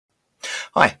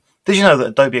Hi, did you know that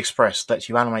Adobe Express lets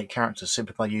you animate characters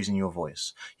simply by using your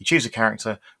voice? You choose a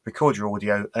character, record your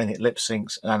audio, and it lip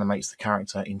syncs and animates the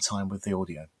character in time with the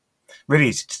audio. Really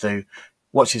easy to do.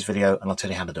 Watch this video and I'll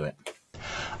tell you how to do it.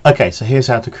 Okay, so here's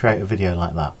how to create a video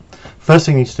like that. First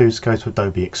thing you need to do is go to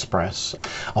Adobe Express.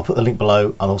 I'll put the link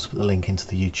below. I'll also put the link into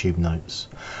the YouTube notes.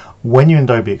 When you're in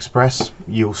Adobe Express,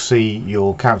 you'll see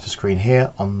your character screen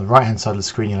here. On the right hand side of the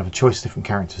screen, you'll have a choice of different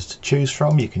characters to choose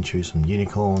from. You can choose from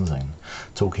unicorns and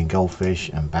talking goldfish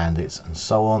and bandits and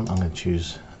so on. I'm going to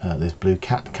choose this blue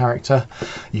cat character.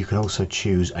 You can also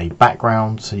choose a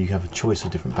background, so you have a choice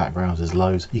of different backgrounds. There's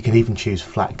loads. You can even choose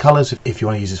flat colors if you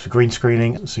want to use this for green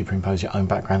screening. Superimpose your own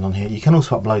background on here. You can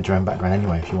also upload your own background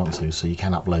anyway if you want to, so you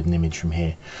can upload an image from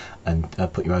here and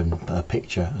put your own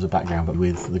picture as a background, but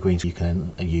with the green you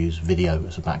can use video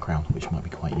as a background, which might be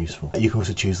quite useful. You can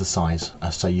also choose the size,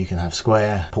 so you can have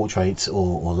square, portrait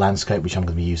or landscape, which I'm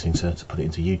going to be using to put it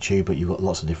into YouTube, but you've got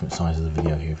lots of different sizes of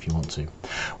video here if you want to.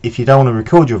 If you don't want to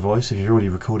record your voice, if you've already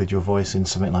recorded your voice in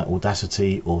something like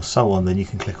Audacity or so on, then you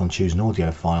can click on choose an audio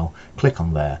file, click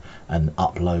on there and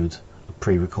upload a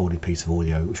pre-recorded piece of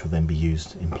audio, which will then be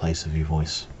used in place of your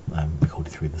voice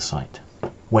recorded through the site.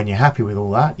 When you're happy with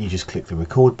all that, you just click the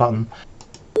record button.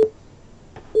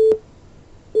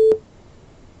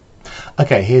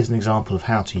 Okay, here's an example of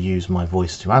how to use my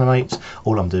voice to animate.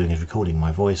 All I'm doing is recording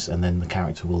my voice and then the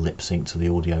character will lip sync to the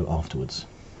audio afterwards.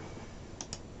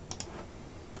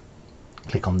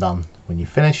 Click on done when you've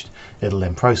finished. It'll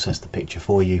then process the picture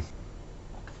for you.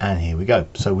 And here we go.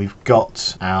 So we've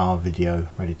got our video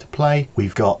ready to play.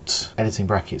 We've got editing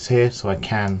brackets here, so I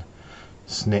can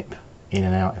snip in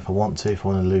and out if I want to. If I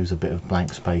want to lose a bit of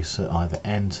blank space at either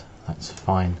end, that's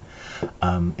fine.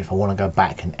 If I want to go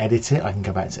back and edit it, I can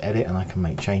go back to edit and I can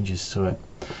make changes to it,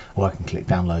 or I can click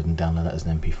download and download that as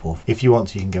an MP4. If you want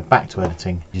to, you can go back to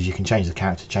editing. You can change the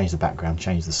character, change the background,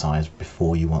 change the size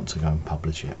before you want to go and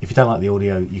publish it. If you don't like the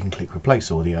audio, you can click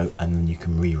replace audio and then you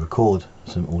can re-record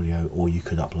some audio, or you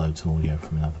could upload some audio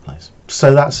from another place.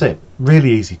 So that's it.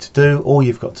 Really easy to do. All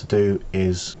you've got to do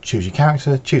is choose your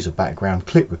character, choose a background,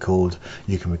 click record.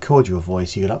 You can record your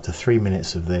voice. You get up to 3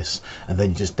 minutes of this, and then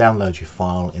you just download your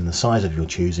file in the size of your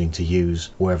choosing to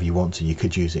use wherever you want to. You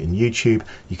could use it in YouTube,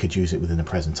 you could use it within a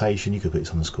presentation, you could put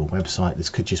it on the school website. This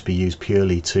could just be used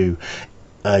purely to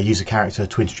use a character,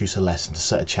 to introduce a lesson, to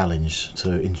set a challenge,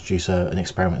 to introduce an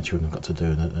experiment that children have got to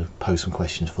do, and pose some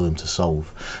questions for them to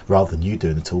solve. Rather than you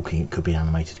doing the talking, it could be an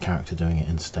animated character doing it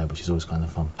instead, which is always kind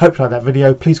of fun. Hope you like that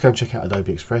video. Please go and check out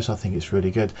Adobe Express. I think it's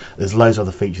really good. There's loads of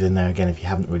other features in there. Again, if you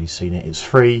haven't really seen it, it's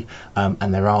free,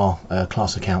 and there are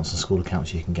class accounts and school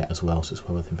accounts you can get as well, so it's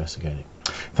well worth investigating.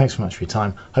 Thanks so much for your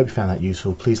time. Hope you found that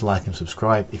useful. Please like and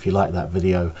subscribe if you like that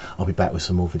video. I'll be back with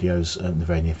some more videos in the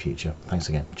very near future. Thanks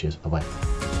again. Cheers. Bye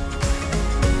bye.